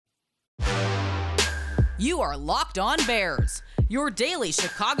You are Locked On Bears, your daily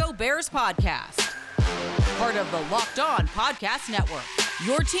Chicago Bears podcast. Part of the Locked On Podcast Network,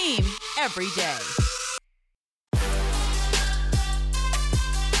 your team every day.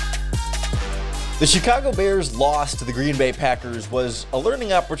 The Chicago Bears' loss to the Green Bay Packers was a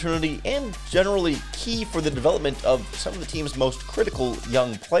learning opportunity and generally key for the development of some of the team's most critical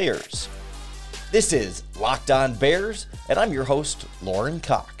young players. This is Locked On Bears, and I'm your host, Lauren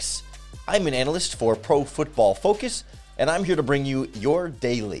Cox. I'm an analyst for Pro Football Focus, and I'm here to bring you your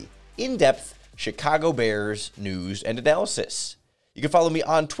daily, in-depth Chicago Bears news and analysis. You can follow me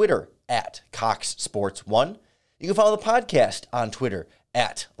on Twitter at CoxSports1. You can follow the podcast on Twitter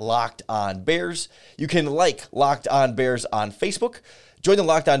at Locked On Bears. You can like Locked On Bears on Facebook. Join the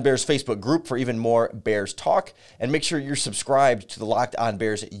Locked On Bears Facebook group for even more Bears talk. And make sure you're subscribed to the Locked On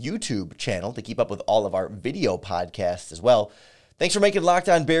Bears YouTube channel to keep up with all of our video podcasts as well. Thanks for making Locked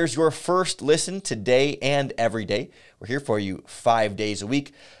On Bears your first listen today and every day. We're here for you 5 days a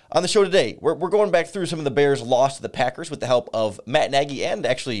week. On the show today, we're going back through some of the Bears' loss to the Packers with the help of Matt Nagy and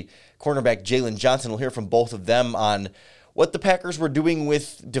actually cornerback Jaylon Johnson. We'll hear from both of them on what the Packers were doing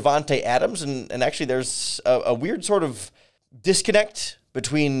with Devontae Adams. And actually there's a weird sort of disconnect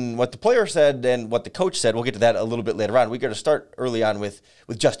between what the player said and what the coach said. We'll get to that a little bit later on. We got to start early on with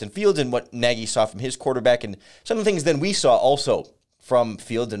Justin Fields and what Nagy saw from his quarterback and some of the things then we saw also from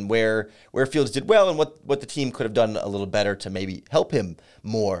Fields and where Fields did well and what the team could have done a little better to maybe help him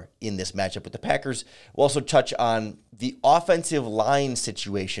more in this matchup with the Packers. We'll also touch on the offensive line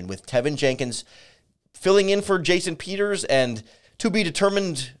situation with Teven Jenkins filling in for Jason Peters, and to be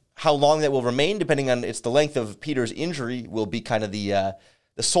determined how long that will remain, depending on the length of Peters' injury, will be kind of the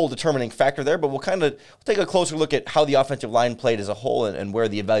sole determining factor there. But we'll take a closer look at how the offensive line played as a whole and where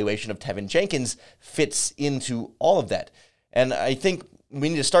the evaluation of Teven Jenkins fits into all of that. And I think we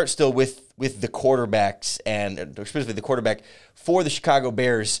need to start still with the quarterbacks, and specifically the quarterback for the Chicago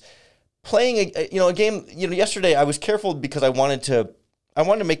Bears playing a game. Yesterday I was careful because I wanted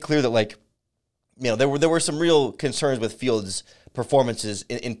to make clear that there were some real concerns with Fields' performances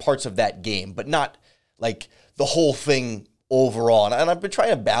in parts of that game, but not like the whole thing overall. And I've been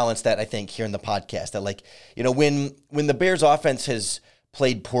trying to balance that, I think, here in the podcast, that when the Bears offense has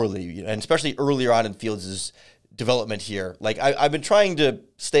played poorly, and especially earlier on in Fields' development here, I've been trying to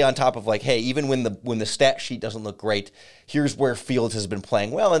stay on top of hey, even when the stat sheet doesn't look great, here's where Fields has been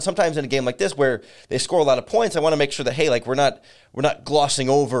playing well. And sometimes in a game like this where they score a lot of points, I want to make sure that we're not glossing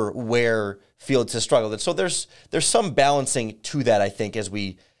over where Fields has struggled. And so there's some balancing to that, I think, as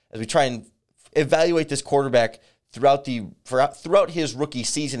we try and evaluate this quarterback throughout his rookie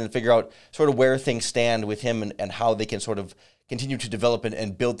season and figure out sort of where things stand with him and how they can sort of continue to develop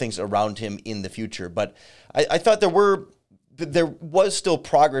and build things around him in the future. But I thought there was still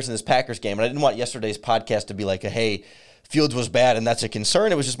progress in this Packers game, and I didn't want yesterday's podcast to be hey, Fields was bad and that's a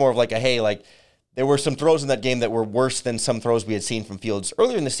concern. It was just more of hey, there were some throws in that game that were worse than some throws we had seen from Fields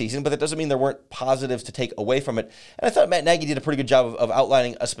earlier in the season, but that doesn't mean there weren't positives to take away from it. And I thought Matt Nagy did a pretty good job of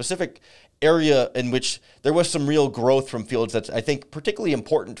outlining a specific area in which there was some real growth from Fields that's, I think, particularly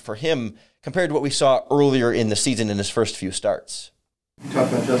important for him compared to what we saw earlier in the season in his first few starts. You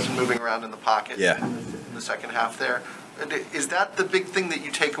talked about Justin moving around in the pocket in the second half there. Is that the big thing that you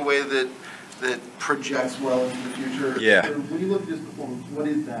take away that projects well into the future? Yeah. When you look at his performance, what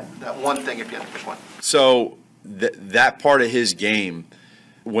is that one thing, if you had to pick one? So that part of his game,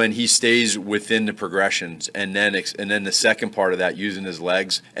 when he stays within the progressions, and then the second part of that, using his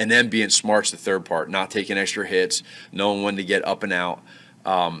legs, and then being smart's the third part, not taking extra hits, knowing when to get up and out.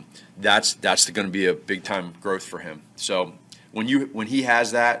 That's going to be a big time growth for him. So when he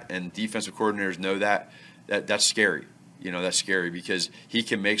has that, and defensive coordinators know that's scary. That's scary because he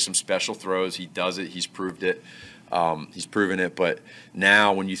can make some special throws. He does it. He's proved it. He's proven it. But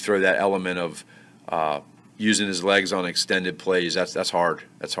now when you throw that element of using his legs on extended plays, that's hard.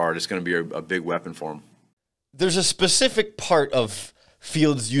 That's hard. It's going to be a big weapon for him. There's a specific part of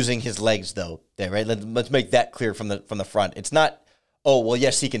Fields using his legs, though, there, right? Let's make that clear from the front. It's not, oh, well,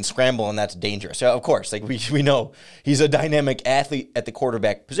 yes, he can scramble, and that's dangerous. So, of course, we know he's a dynamic athlete at the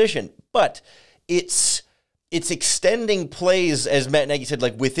quarterback position, but it's extending plays, as Matt Nagy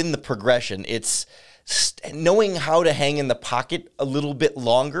said, within the progression. It's knowing how to hang in the pocket a little bit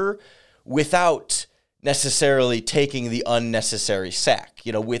longer without necessarily taking the unnecessary sack.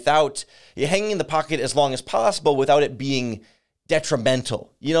 Without hanging in the pocket as long as possible without it being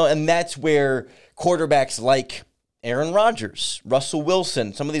detrimental. And that's where quarterbacks like Aaron Rodgers, Russell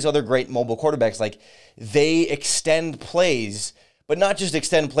Wilson, some of these other great mobile quarterbacks, they extend plays, but not just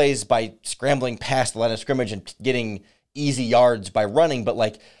extend plays by scrambling past the line of scrimmage and getting easy yards by running,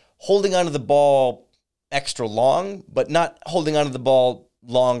 but holding onto the ball extra long, but not holding onto the ball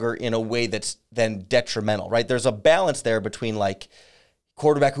longer in a way that's then detrimental, right? There's a balance there between like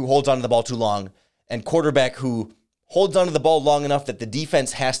quarterback who holds onto the ball too long and quarterback who holds onto the ball long enough that the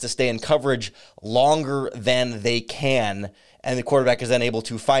defense has to stay in coverage longer than they can, and the quarterback is then able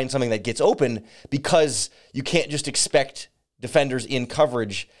to find something that gets open, because you can't just expect defenders in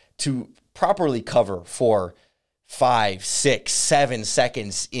coverage to properly cover for 5, 6, 7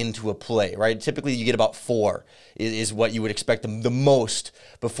 seconds into a play, right? Typically, you get about 4 is what you would expect the most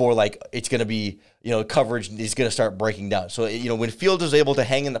before, like, it's going to be, coverage is going to start breaking down. So, when Fields is able to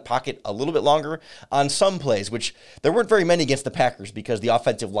hang in the pocket a little bit longer on some plays, which there weren't very many against the Packers because the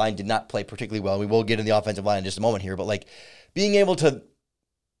offensive line did not play particularly well. We will get in the offensive line in just a moment here, but, like, being able to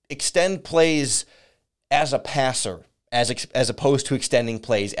extend plays as a passer, as opposed to extending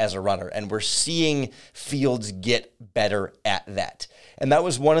plays as a runner. And we're seeing Fields get better at that. And that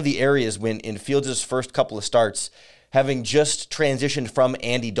was one of the areas when in Fields' first couple of starts, having just transitioned from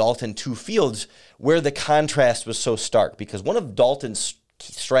Andy Dalton to Fields, where the contrast was so stark. Because one of Dalton's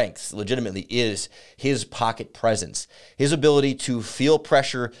strengths legitimately is his pocket presence, his ability to feel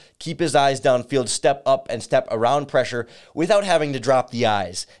pressure, keep his eyes downfield, step up and step around pressure without having to drop the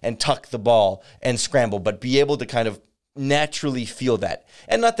eyes and tuck the ball and scramble, but be able to kind of naturally feel that.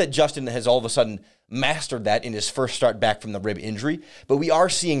 And not that Justin has all of a sudden mastered that in his first start back from the rib injury, but we are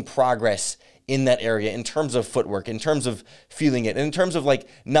seeing progress in that area in terms of footwork, in terms of feeling it, and in terms of like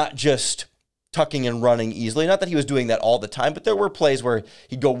not just tucking and running easily. Not that he was doing that all the time, but there were plays where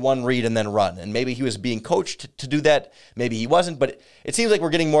he'd go one read and then run. And maybe he was being coached to do that. Maybe he wasn't, but it seems like we're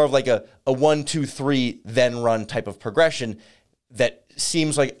getting more of like a 1, 2, 3, then run type of progression that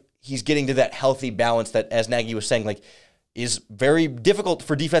seems like he's getting to that healthy balance that, as Nagy was saying, like, is very difficult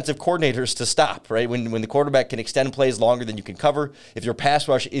for defensive coordinators to stop, right? When the quarterback can extend plays longer than you can cover, if your pass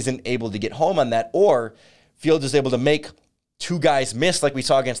rush isn't able to get home on that, or Fields is able to make 2 guys miss like we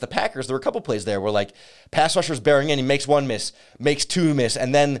saw against the Packers. There were a couple plays there where like pass rusher's bearing in, he makes 1 miss, makes 2 miss,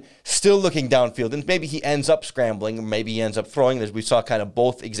 and then still looking downfield. And maybe he ends up scrambling, or maybe he ends up throwing. We saw kind of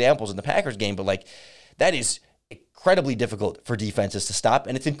both examples in the Packers game, but like that is incredibly difficult for defenses to stop,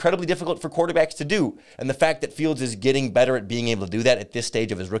 and it's incredibly difficult for quarterbacks to do. And the fact that Fields is getting better at being able to do that at this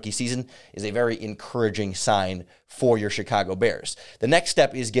stage of his rookie season is a very encouraging sign for your Chicago Bears. The next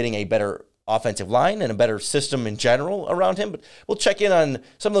step is getting a better offensive line and a better system in general around him, but we'll check in on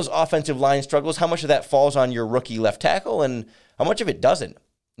some of those offensive line struggles, how much of that falls on your rookie left tackle and how much of it doesn't.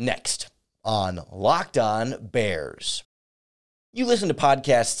 Next on Locked On Bears. You listen to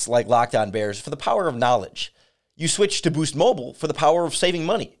podcasts like Locked On Bears for the power of knowledge. You switch to Boost Mobile for the power of saving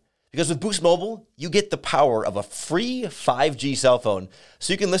money. Because with Boost Mobile, you get the power of a free 5G cell phone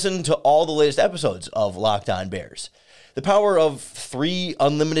so you can listen to all the latest episodes of Locked On Bears. The power of 3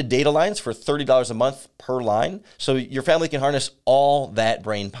 unlimited data lines for $30 a month per line so your family can harness all that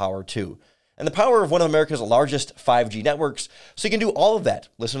brain power too. And the power of one of America's largest 5G networks so you can do all of that,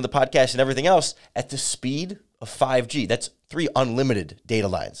 listen to the podcast and everything else at the speed of 5G. That's 3 unlimited data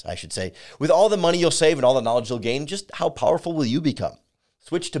lines, I should say. With all the money you'll save and all the knowledge you'll gain, just how powerful will you become?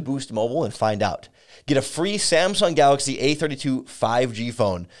 Switch to Boost Mobile and find out. Get a free Samsung Galaxy A32 5G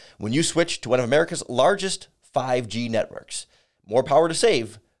phone when you switch to one of America's largest 5G networks. More power to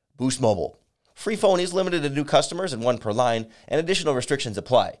save. Boost Mobile. Free phone is limited to new customers and 1 per line, and additional restrictions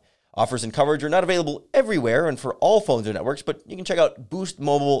apply. Offers and coverage are not available everywhere and for all phones or networks, but you can check out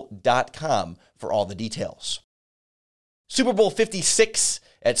boostmobile.com for all the details. Super Bowl 56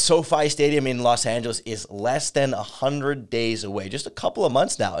 at SoFi Stadium in Los Angeles is less than 100 days away, just a couple of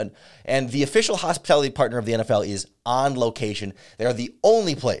months now. And the official hospitality partner of the NFL is On Location. They are the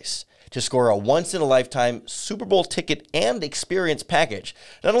only place to score a once-in-a-lifetime Super Bowl ticket and experience package.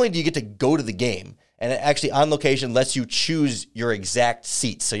 Not only do you get to go to the game, and actually On Location lets you choose your exact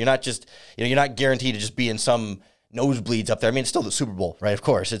seats. So you're not just, you're not guaranteed to just be in some nosebleeds up there. I mean, it's still the Super Bowl, right? Of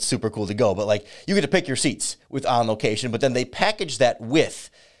course, it's super cool to go, but like you get to pick your seats with On Location, but then they package that with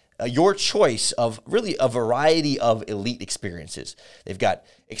your choice of really a variety of elite experiences. They've got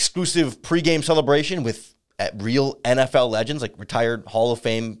exclusive pregame celebration with real NFL legends, like retired Hall of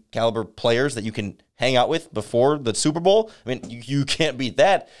Fame caliber players that you can hang out with before the Super Bowl. I mean, you can't beat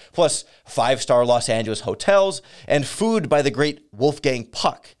that. Plus 5-star Los Angeles hotels and food by the great Wolfgang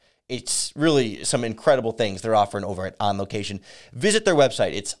Puck. It's really some incredible things they're offering over at On Location. Visit their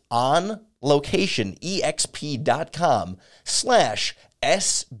website. It's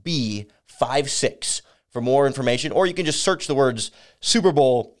onlocationexp.com/SB56 for more information, or you can just search the words Super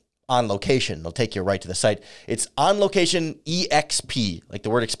Bowl On Location. They'll take you right to the site. It's On Location EXP, like the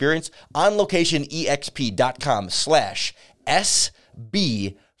word experience,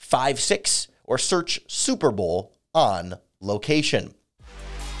 onlocationexp.com/SB56, or search Super Bowl on location.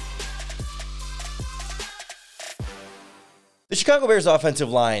 The Chicago Bears offensive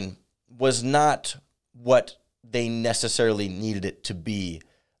line was not what they necessarily needed it to be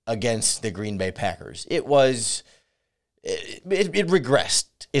against the Green Bay Packers. It regressed,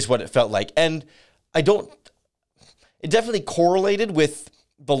 is what it felt like. And it definitely correlated with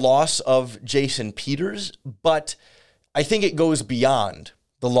the loss of Jason Peters, but I think it goes beyond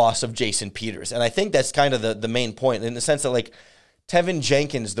the loss of Jason Peters. And I think that's kind of the main point, in the sense that, like, Teven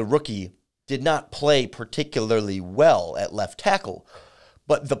Jenkins, the rookie, did not play particularly well at left tackle.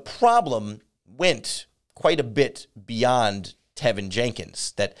 But the problem went quite a bit beyond Teven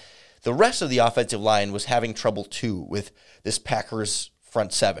Jenkins, that the rest of the offensive line was having trouble too with this Packers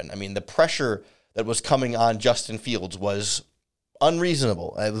front seven. I mean, the pressure that was coming on Justin Fields was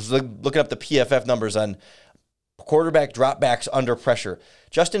unreasonable. I was looking up the PFF numbers on quarterback dropbacks under pressure.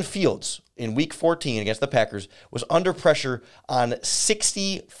 Justin Fields in week 14 against the Packers was under pressure on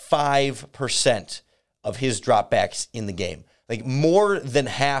 65% of his dropbacks in the game. Like, more than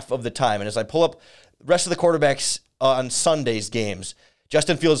half of the time. And as I pull up the rest of the quarterbacks on Sunday's games,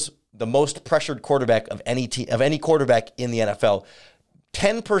 Justin Fields, the most pressured quarterback of any quarterback in the NFL.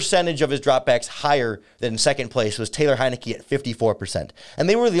 10% of his dropbacks higher than second place was Taylor Heineke at 54%. And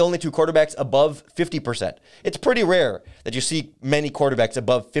they were the only two quarterbacks above 50%. It's pretty rare that you see many quarterbacks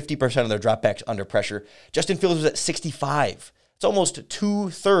above 50% of their dropbacks under pressure. Justin Fields was at 65. It's almost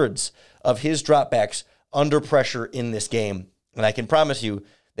 2/3 of his dropbacks under pressure in this game. And I can promise you,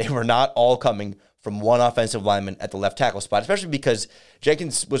 they were not all coming from one offensive lineman at the left tackle spot, especially because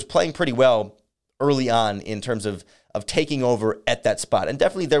Jenkins was playing pretty well early on in terms of taking over at that spot. And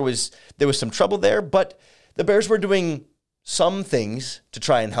definitely there was some trouble there, but the Bears were doing some things to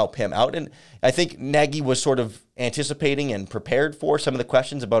try and help him out. And I think Nagy was sort of anticipating and prepared for some of the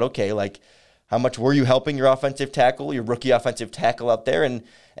questions about, okay, like, how much were you helping your offensive tackle, your rookie offensive tackle out there? And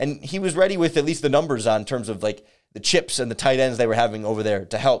he was ready with at least the numbers on terms of, like, the chips and the tight ends they were having over there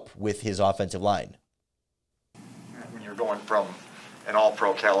to help with his offensive line. When you're going from an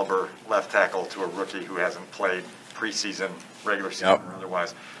all-pro caliber left tackle to a rookie who hasn't played preseason, regular season, or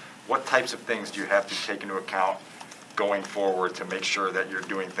otherwise, what types of things do you have to take into account going forward to make sure that you're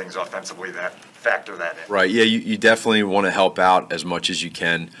doing things offensively that factor that in? Right, yeah, you definitely want to help out as much as you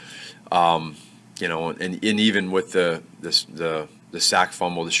can. And even with the sack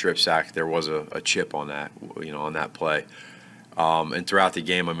fumble, the strip sack, there was a chip on that, on that play. And throughout the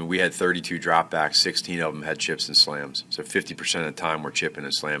game, I mean, we had 32 dropbacks, 16 of them had chips and slams. So 50% of the time we're chipping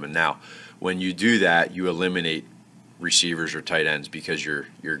and slamming. Now, when you do that, you eliminate receivers or tight ends because you're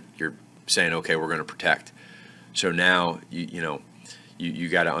saying, okay, we're going to protect. So now you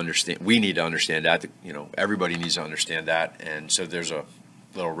got to understand. We need to understand that. Everybody needs to understand that, and so there's a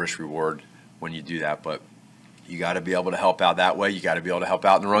little risk reward when you do that. But you got to be able to help out that way. You got to be able to help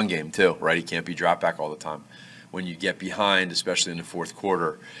out in the run game too, right? You can't be dropped back all the time. When you get behind, especially in the fourth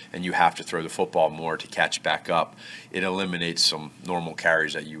quarter, and you have to throw the football more to catch back up, it eliminates some normal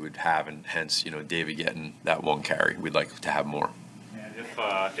carries that you would have, and hence, David getting that one carry. We'd like to have more. And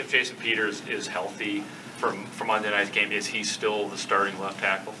if Jason Peters is healthy for Monday night's game, is he still the starting left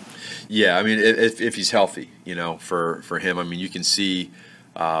tackle? Yeah, I mean, if he's healthy, for him, I mean, you can see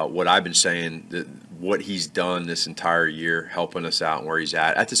what I've been saying, that what he's done this entire year, helping us out and where he's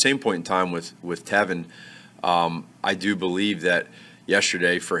at. At the same point in time with Teven, I do believe that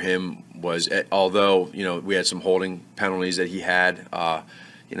yesterday for him was, although we had some holding penalties that he had, a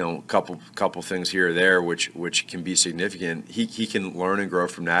couple things here or there which can be significant. He can learn and grow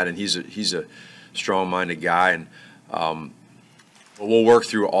from that, and he's a strong-minded guy, and we'll work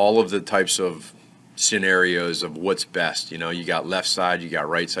through all of the types of scenarios of what's best. You got left side, you got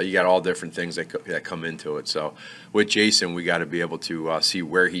right side, you got all different things that come into it. So with Jason, we got to be able to see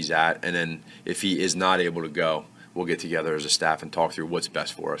where he's at, and then if he is not able to go, we'll get together as a staff and talk through what's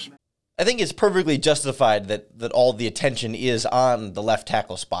best for us. I think it's perfectly justified that all the attention is on the left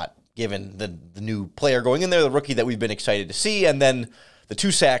tackle spot, given the new player going in there, the rookie that we've been excited to see, and then the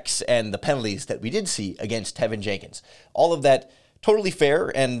 2 sacks and the penalties that we did see against Teven Jenkins. All of that totally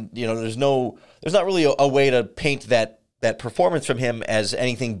fair, and there's not really a way to paint that performance from him as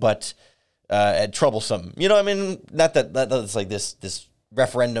anything but troublesome. I mean, not that it's like this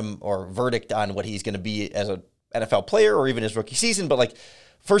referendum or verdict on what he's going to be as an NFL player or even his rookie season, but like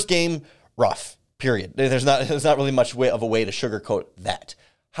first game, rough. Period. There's not really much of a way to sugarcoat that.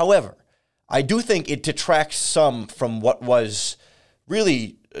 However, I do think it detracts some from what was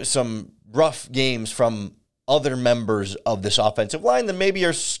really some rough games from other members of this offensive line that maybe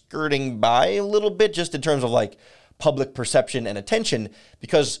are skirting by a little bit just in terms of like public perception and attention,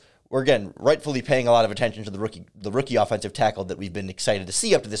 because we're again rightfully paying a lot of attention to the rookie offensive tackle that we've been excited to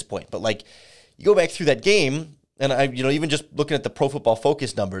see up to this point. But like, you go back through that game, and even just looking at the Pro Football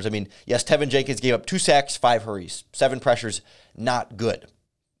Focus numbers, I mean, yes, Teven Jenkins gave up 2 sacks, 5 hurries, 7 pressures, not good.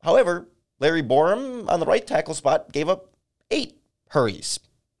 However, Larry Borum on the right tackle spot gave up 8 hurries.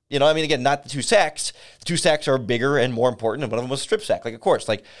 Again, not the 2 sacks. The 2 sacks are bigger and more important, and one of them was a strip sack. Like, of course,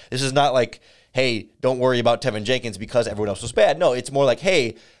 like, this is not like, hey, don't worry about Teven Jenkins because everyone else was bad. No, it's more like,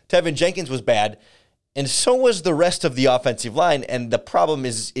 hey, Teven Jenkins was bad, and so was the rest of the offensive line, and the problem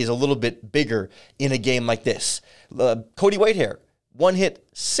is a little bit bigger in a game like this. Cody Whitehair, 1 hit,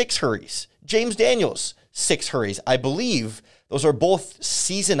 6 hurries. James Daniels, 6 hurries. I believe those are both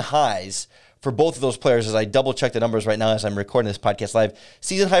season highs for both of those players, as I double-check the numbers right now as I'm recording this podcast live.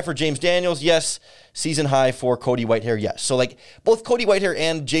 Season high for James Daniels, yes. Season high for Cody Whitehair, yes. So, like, both Cody Whitehair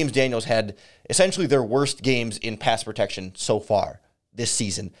and James Daniels had essentially their worst games in pass protection so far this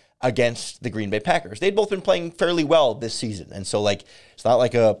season against the Green Bay Packers. They'd both been playing fairly well this season, and so, like, it's not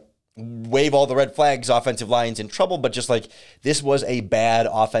like a wave all the red flags offensive line's in trouble, but just like, this was a bad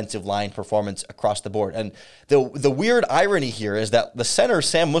offensive line performance across the board. And the weird irony here is that the center,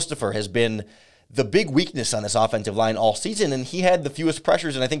 Sam Mustipher, has been the big weakness on this offensive line all season, and he had the fewest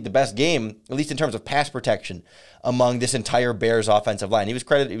pressures and I think the best game, at least in terms of pass protection, among this entire Bears offensive line. He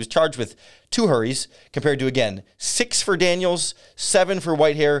was charged with 2 hurries compared to, again, 6 for Daniels, 7 for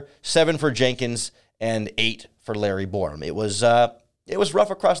Whitehair, 7 for Jenkins, and 8 for Larry Borum. It was rough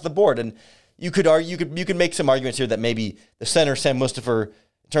across the board, and you could make some arguments here that maybe the center, Sam Mustipher,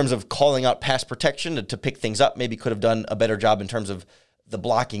 in terms of calling out pass protection to pick things up, maybe could have done a better job in terms of the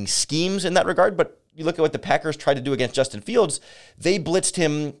blocking schemes in that regard. But you look at what the Packers tried to do against Justin Fields. They blitzed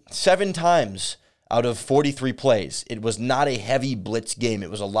him 7 times out of 43 plays. It was not a heavy blitz game. It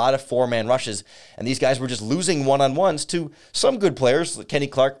was a lot of 4-man rushes, and these guys were just losing one-on-ones to some good players, Kenny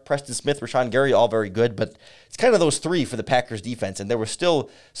Clark, Preston Smith, Rashawn Gary, all very good, but it's kind of those 3 for the Packers defense, and there was still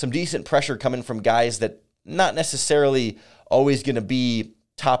some decent pressure coming from guys that not necessarily always going to be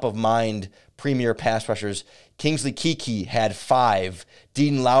top of mind premier pass rushers. Kingsley Keke had 5.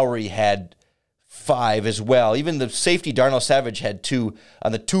 Dean Lowry had 5 as well. Even the safety Darnell Savage had 2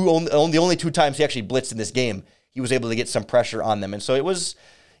 on the only 2 times he actually blitzed in this game. He was able to get some pressure on them, and so it was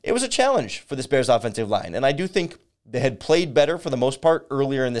a challenge for this Bears offensive line. And I do think they had played better for the most part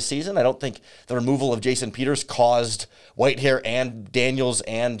earlier in the season. I don't think the removal of Jason Peters caused Whitehair and Daniels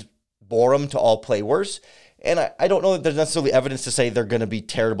and Borum to all play worse. And I don't know that there's necessarily evidence to say they're going to be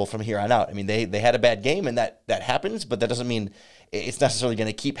terrible from here on out. I mean, they had a bad game, and that happens, but that doesn't mean it's necessarily going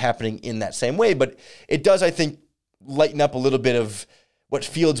to keep happening in that same way. But it does, I think, lighten up a little bit of what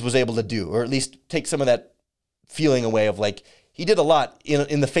Fields was able to do, or at least take some of that feeling away of, like, he did a lot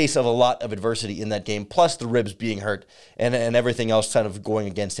in the face of a lot of adversity in that game, plus the ribs being hurt and everything else kind of going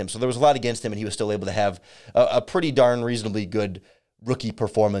against him. So there was a lot against him, and he was still able to have a pretty darn reasonably good rookie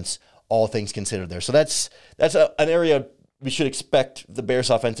performance, all things considered there. So that's an area we should expect the Bears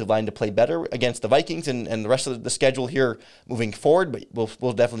offensive line to play better against the Vikings and the rest of the schedule here moving forward, but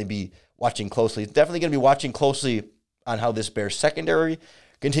we'll definitely be watching closely. Definitely going to be watching closely on how this Bears secondary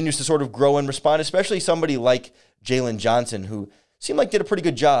continues to sort of grow and respond, especially somebody like Jaylon Johnson, who seemed like did a pretty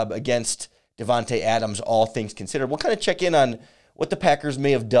good job against Devontae Adams, all things considered. We'll kind of check in on what the Packers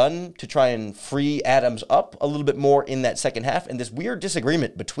may have done to try and free Adams up a little bit more in that second half, and this weird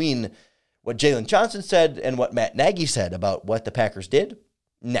disagreement between what Jaylon Johnson said and what Matt Nagy said about what the Packers did,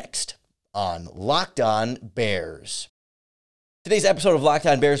 next on Locked On Bears. Today's episode of Locked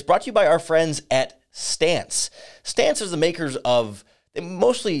On Bears brought to you by our friends at Stance. Stance is the makers of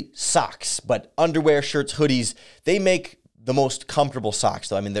mostly socks, but underwear, shirts, hoodies. They make the most comfortable socks,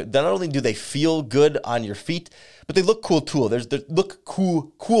 though. I mean, not only do they feel good on your feet, but they look cool too. They look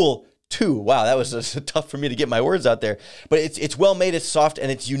cool too. Wow, that was tough for me to get my words out there. But it's well made, it's soft, and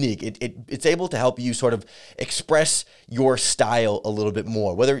it's unique. It's able to help you sort of express your style a little bit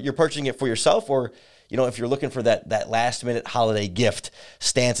more, whether you're purchasing it for yourself or, you know, if you're looking for that last-minute holiday gift.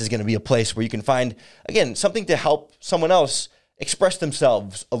 Stance is going to be a place where you can find, again, something to help someone else express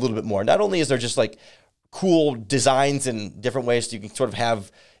themselves a little bit more. Not only is there just like cool designs and different ways so you can sort of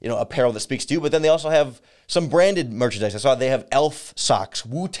have, you know, apparel that speaks to you, but then they also have some branded merchandise. I saw they have Elf socks,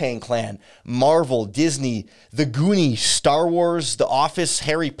 Wu-Tang Clan, Marvel, Disney, The Goonies, Star Wars, The Office,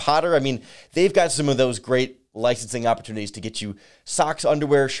 Harry Potter. I mean, they've got some of those great licensing opportunities to get you socks,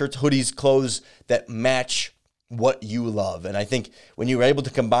 underwear, shirts, hoodies, clothes that match what you love. And I think when you're able to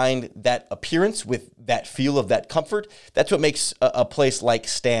combine that appearance with that feel of that comfort, that's what makes a place like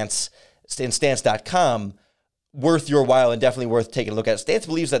Stance and Stance.com worth your while and definitely worth taking a look at. Stance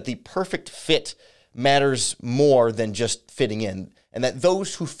believes that the perfect fit matters more than just fitting in, and that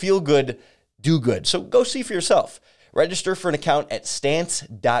those who feel good do good. So go see for yourself. Register for an account at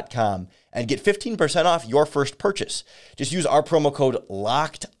stance.com and get 15% off your first purchase. Just use our promo code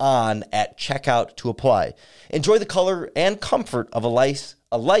LOCKEDON at checkout to apply. Enjoy the color and comfort of a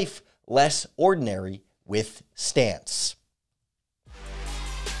life less ordinary with Stance.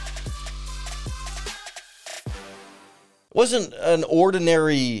 It wasn't an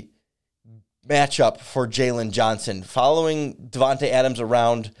ordinary matchup for Jaylon Johnson. Following Davante Adams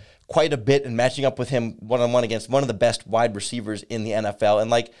around quite a bit and matching up with him one-on-one against one of the best wide receivers in the NFL.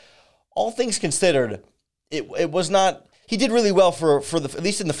 And like all things considered, it was not, he did really well for at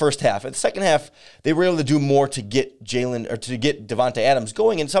least in the first half. In the second half, they were able to do more to get Davante Adams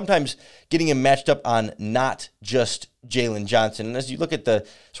going, and sometimes getting him matched up on not just Jaylon Johnson. And as you look at the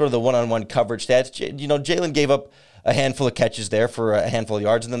sort of the one-on-one coverage stats, Jaylon gave up a handful of catches there for a handful of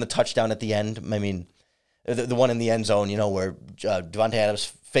yards, and then the touchdown at the end. I mean, the one in the end zone, where Davante Adams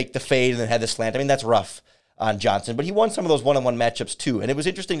faked the fade and then had the slant. I mean, that's rough on Johnson, but he won some of those one-on-one matchups too. And it was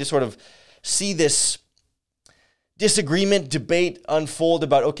interesting to sort of see this disagreement, debate unfold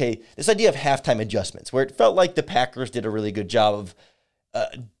about, okay, this idea of halftime adjustments, where it felt like the Packers did a really good job of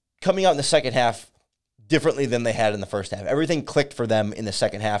coming out in the second half differently than they had in the first half. Everything clicked for them in the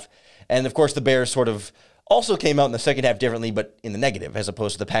second half. And of course, the Bears sort of also came out in the second half differently, but in the negative, as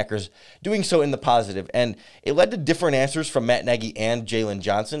opposed to the Packers doing so in the positive. And it led to different answers from Matt Nagy and Jaylon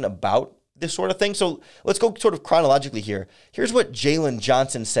Johnson about this sort of thing. So let's go sort of chronologically here. Here's what Jaylon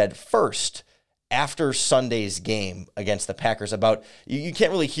Johnson said first after Sunday's game against the Packers about, you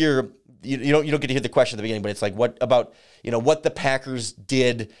can't really hear, you don't get to hear the question at the beginning, but it's like, what about, what the Packers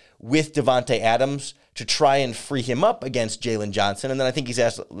did with Davante Adams to try and free him up against Jaylon Johnson. And then I think he's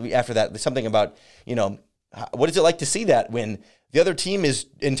asked after that something about, what is it like to see that when the other team is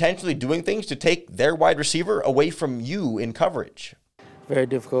intentionally doing things to take their wide receiver away from you in coverage? Very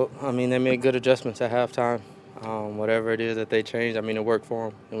difficult. I mean, they made good adjustments at halftime. Whatever it is that they changed, it worked for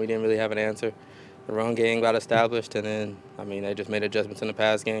them, and we didn't really have an answer. The run game got established, and then, they just made adjustments in the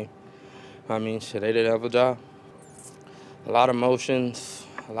pass game. They did a hell of a job. A lot of motions,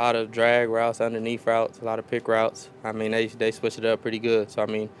 a lot of drag routes, underneath routes, a lot of pick routes. They switched it up pretty good. So,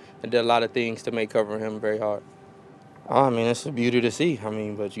 they did a lot of things to make covering him very hard. It's a beauty to see.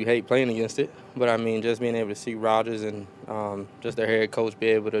 But you hate playing against it. But, just being able to see Rodgers and just their head coach be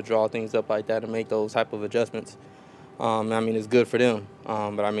able to draw things up like that and make those type of adjustments, it's good for them.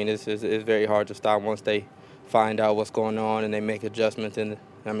 But, it's very hard to stop once they find out what's going on and they make adjustments and,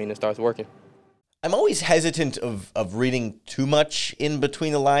 it starts working. I'm always hesitant of reading too much in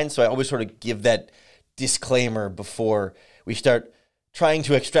between the lines, so I always sort of give that disclaimer before we start trying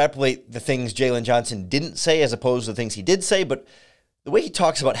to extrapolate the things Jaylon Johnson didn't say as opposed to the things he did say. But the way he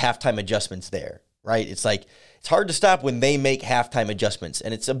talks about halftime adjustments there, right? It's like, it's hard to stop when they make halftime adjustments,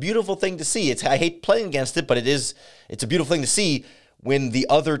 and it's a beautiful thing to see. I hate playing against it, but it's a beautiful thing to see when the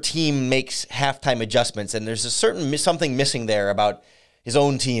other team makes halftime adjustments, and there's something missing there about his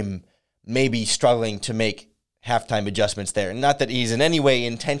own team maybe struggling to make halftime adjustments there. Not that he's in any way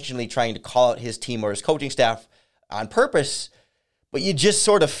intentionally trying to call out his team or his coaching staff on purpose, but you just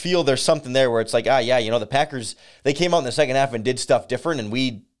sort of feel there's something there where it's like, the Packers, they came out in the second half and did stuff different, and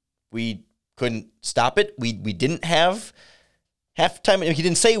we couldn't stop it. We didn't have halftime. He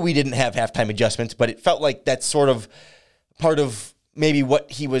didn't say we didn't have halftime adjustments, but it felt like that's sort of part of maybe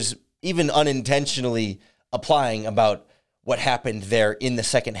what he was even unintentionally applying about what happened there in the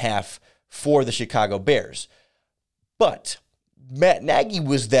second half for the Chicago Bears. But Matt Nagy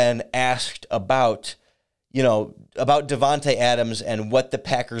was then asked about Davante Adams and what the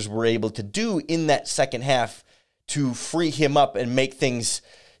Packers were able to do in that second half to free him up and make things,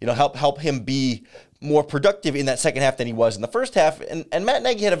 help him be more productive in that second half than he was in the first half. And Matt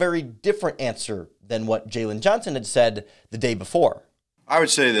Nagy had a very different answer than what Jaylon Johnson had said the day before. I would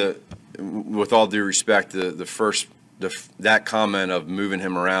say that, with all due respect, that comment of moving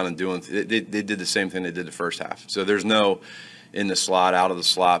him around and doing they did the same thing they did the first half. So there's no in the slot, out of the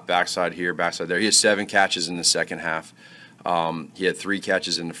slot, backside here, backside there. He had 7 catches in the second half. He had 3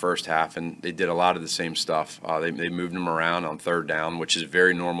 catches in the first half, and they did a lot of the same stuff. They moved him around on third down, which is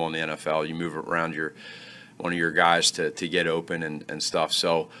very normal in the NFL. You move around one of your guys to get open and stuff.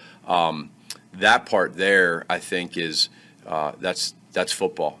 So that part there, I think, is that's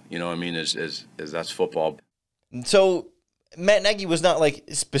football. That's football. So Matt Nagy was not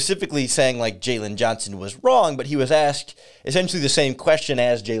specifically saying Jaylon Johnson was wrong, but he was asked essentially the same question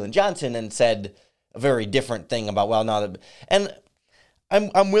as Jaylon Johnson and said a very different thing about, and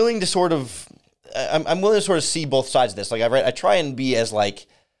I'm willing to sort of I'm willing to sort of see both sides of this. I try and be as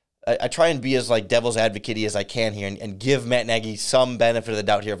I try and be as like devil's advocate-y as I can here and give Matt Nagy some benefit of the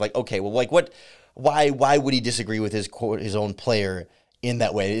doubt here of like, okay, well, like why would he disagree with his own player in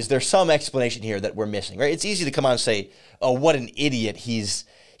that way? Is there some explanation here that we're missing, right? It's easy to come out and say, oh, what an idiot. He's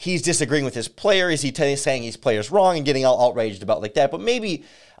disagreeing with his player. Is he saying his player's wrong and getting all outraged about like that? But maybe,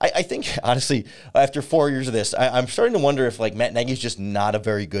 I think, honestly, after 4 years of this, I'm starting to wonder if like Matt Nagy's just not a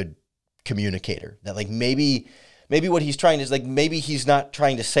very good communicator. That like maybe what he's trying is like, maybe he's not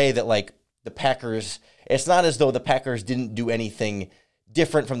trying to say that like the Packers, it's not as though the Packers didn't do anything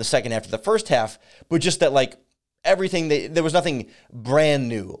different from the second half to the first half, but just that like everything, there was nothing brand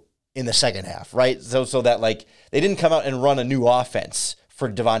new in the second half, right? So that like they didn't come out and run a new offense for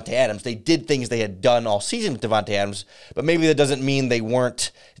Davante Adams. They did things they had done all season with Davante Adams, but maybe that doesn't mean they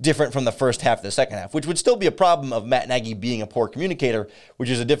weren't different from the first half to the second half, which would still be a problem of Matt Nagy being a poor communicator, which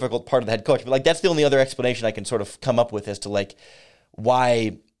is a difficult part of the head coach. But like that's the only other explanation I can sort of come up with as to like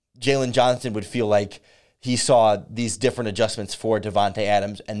why Jaylon Johnson would feel like he saw these different adjustments for Davante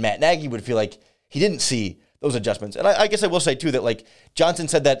Adams, and Matt Nagy would feel like he didn't see those adjustments. And I guess I will say too that like Johnson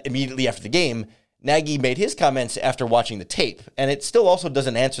said that immediately after the game. Nagy made his comments after watching the tape, and it still also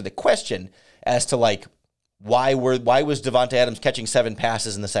doesn't answer the question as to like why was Davante Adams catching 7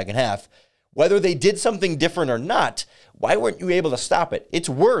 passes in the second half? Whether they did something different or not, why weren't you able to stop it? It's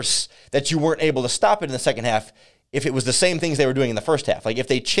worse that you weren't able to stop it in the second half if it was the same things they were doing in the first half. Like if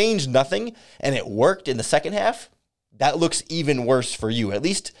they changed nothing and it worked in the second half, that looks even worse for you. At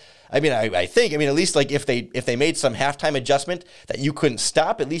least, I think at least like if they made some halftime adjustment that you couldn't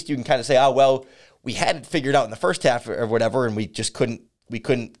stop, at least you can kind of say, oh, well, we had it figured out in the first half or whatever, and we just couldn't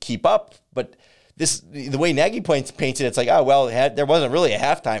keep up. But the way Nagy paints it, it's like, oh, well, there wasn't really a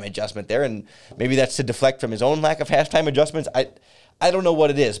halftime adjustment there, and maybe that's to deflect from his own lack of halftime adjustments. I don't know what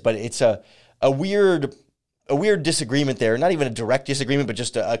it is, but it's a weird disagreement there. Not even a direct disagreement, but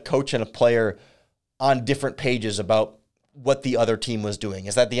just a coach and a player on different pages about what the other team was doing.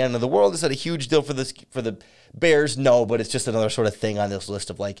 Is that the end of the world? Is that a huge deal for the Bears? No, but it's just another sort of thing on this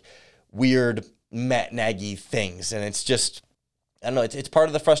list of like weird Matt Nagy things. And it's just, I don't know, it's part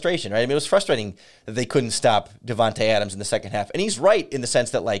of the frustration, right? I mean, it was frustrating that they couldn't stop Davante Adams in the second half. And he's right in the sense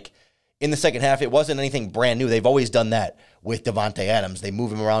that like in the second half, it wasn't anything brand new. They've always done that with Davante Adams. They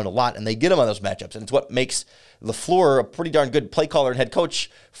move him around a lot and they get him on those matchups. And it's what makes LaFleur a pretty darn good play caller and head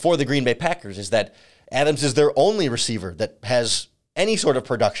coach for the Green Bay Packers, is that Adams is their only receiver that has any sort of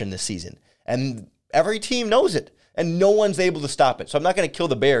production this season. And every team knows it. And no one's able to stop it. So I'm not going to kill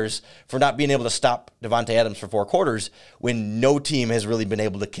the Bears for not being able to stop Davante Adams for 4 quarters when no team has really been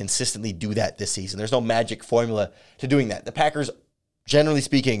able to consistently do that this season. There's no magic formula to doing that. The Packers, generally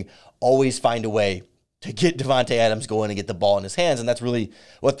speaking, always find a way to get Davante Adams going and get the ball in his hands, and that's really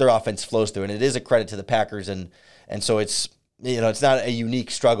what their offense flows through. And it is a credit to the Packers, and so it's, you know, it's not a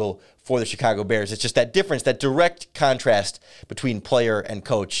unique struggle for the Chicago Bears. It's just that difference, that direct contrast between player and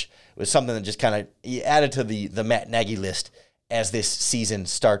coach was something that just kind of added to the Matt Nagy list as this season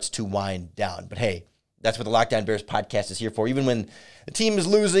starts to wind down. But hey, that's what the Locked On Bears podcast is here for. Even when the team is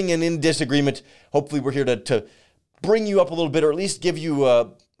losing and in disagreement, hopefully we're here to bring you up a little bit, or at least give you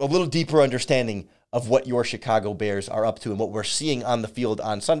a little deeper understanding of what your Chicago Bears are up to and what we're seeing on the field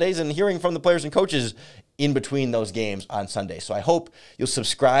on Sundays and hearing from the players and coaches in between those games on Sunday. So I hope you'll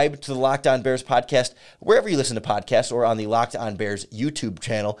subscribe to the Locked On Bears podcast wherever you listen to podcasts, or on the Locked On Bears YouTube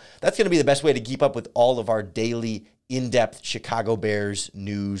channel. That's going to be the best way to keep up with all of our daily in-depth Chicago Bears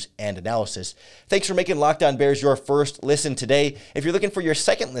news and analysis. Thanks for making Locked On Bears your first listen today. If you're looking for your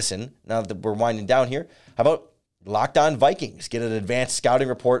second listen, now that we're winding down here, how about Locked On Vikings? Get an advanced scouting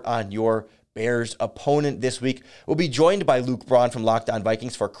report on your Bears opponent this week. We'll be joined by Luke Braun from Locked On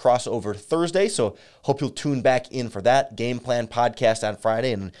Vikings for Crossover Thursday, so hope you'll tune back in for that Game Plan podcast on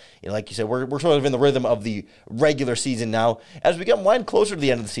Friday. And you know, like you said, we're sort of in the rhythm of the regular season now. As we get wind closer to the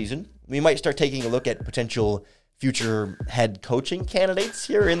end of the season, we might start taking a look at potential future head coaching candidates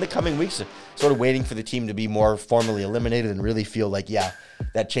here in the coming weeks, sort of waiting for the team to be more formally eliminated and really feel like, yeah,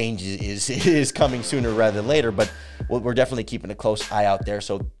 that change is coming sooner rather than later. But we're definitely keeping a close eye out there.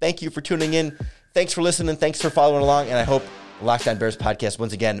 So thank you for tuning in. Thanks for listening. Thanks for following along. And I hope Locked On Bears podcast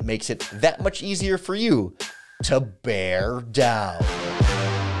once again makes it that much easier for you to bear down.